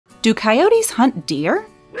Do coyotes hunt deer?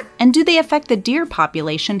 And do they affect the deer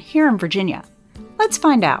population here in Virginia? Let's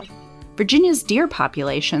find out. Virginia's deer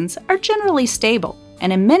populations are generally stable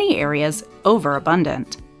and in many areas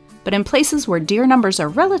overabundant. But in places where deer numbers are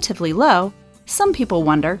relatively low, some people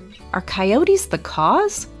wonder, are coyotes the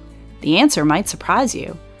cause? The answer might surprise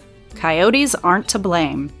you. Coyotes aren't to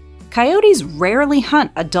blame. Coyotes rarely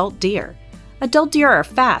hunt adult deer. Adult deer are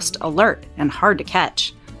fast, alert, and hard to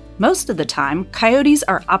catch. Most of the time, coyotes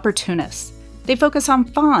are opportunists. They focus on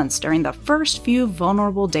fawns during the first few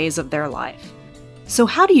vulnerable days of their life. So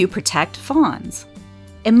how do you protect fawns?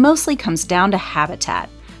 It mostly comes down to habitat.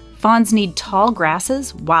 Fawns need tall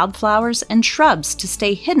grasses, wildflowers, and shrubs to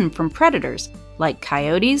stay hidden from predators like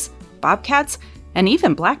coyotes, bobcats, and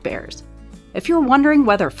even black bears. If you're wondering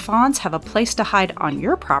whether fawns have a place to hide on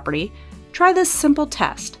your property, try this simple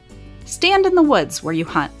test. Stand in the woods where you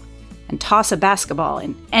hunt and toss a basketball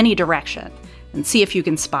in any direction and see if you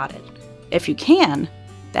can spot it. If you can,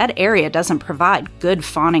 that area doesn't provide good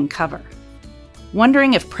fawning cover.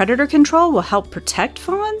 Wondering if predator control will help protect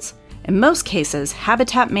fawns? In most cases,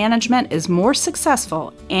 habitat management is more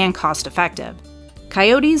successful and cost-effective.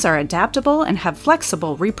 Coyotes are adaptable and have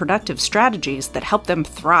flexible reproductive strategies that help them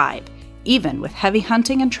thrive, even with heavy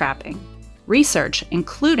hunting and trapping. Research,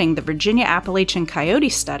 including the Virginia Appalachian Coyote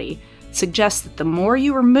Study, suggests that the more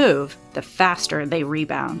you remove, the faster they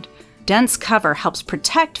rebound. Dense cover helps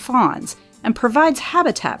protect fawns and provides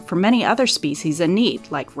habitat for many other species in need,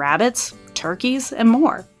 like rabbits, turkeys, and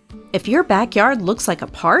more. If your backyard looks like a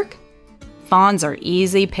park, fawns are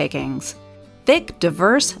easy pickings. Thick,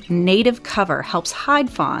 diverse, native cover helps hide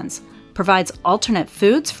fawns, provides alternate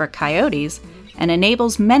foods for coyotes, and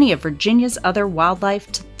enables many of Virginia's other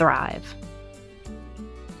wildlife to thrive.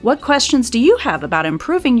 What questions do you have about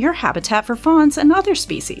improving your habitat for fawns and other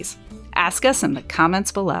species? Ask us in the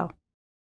comments below.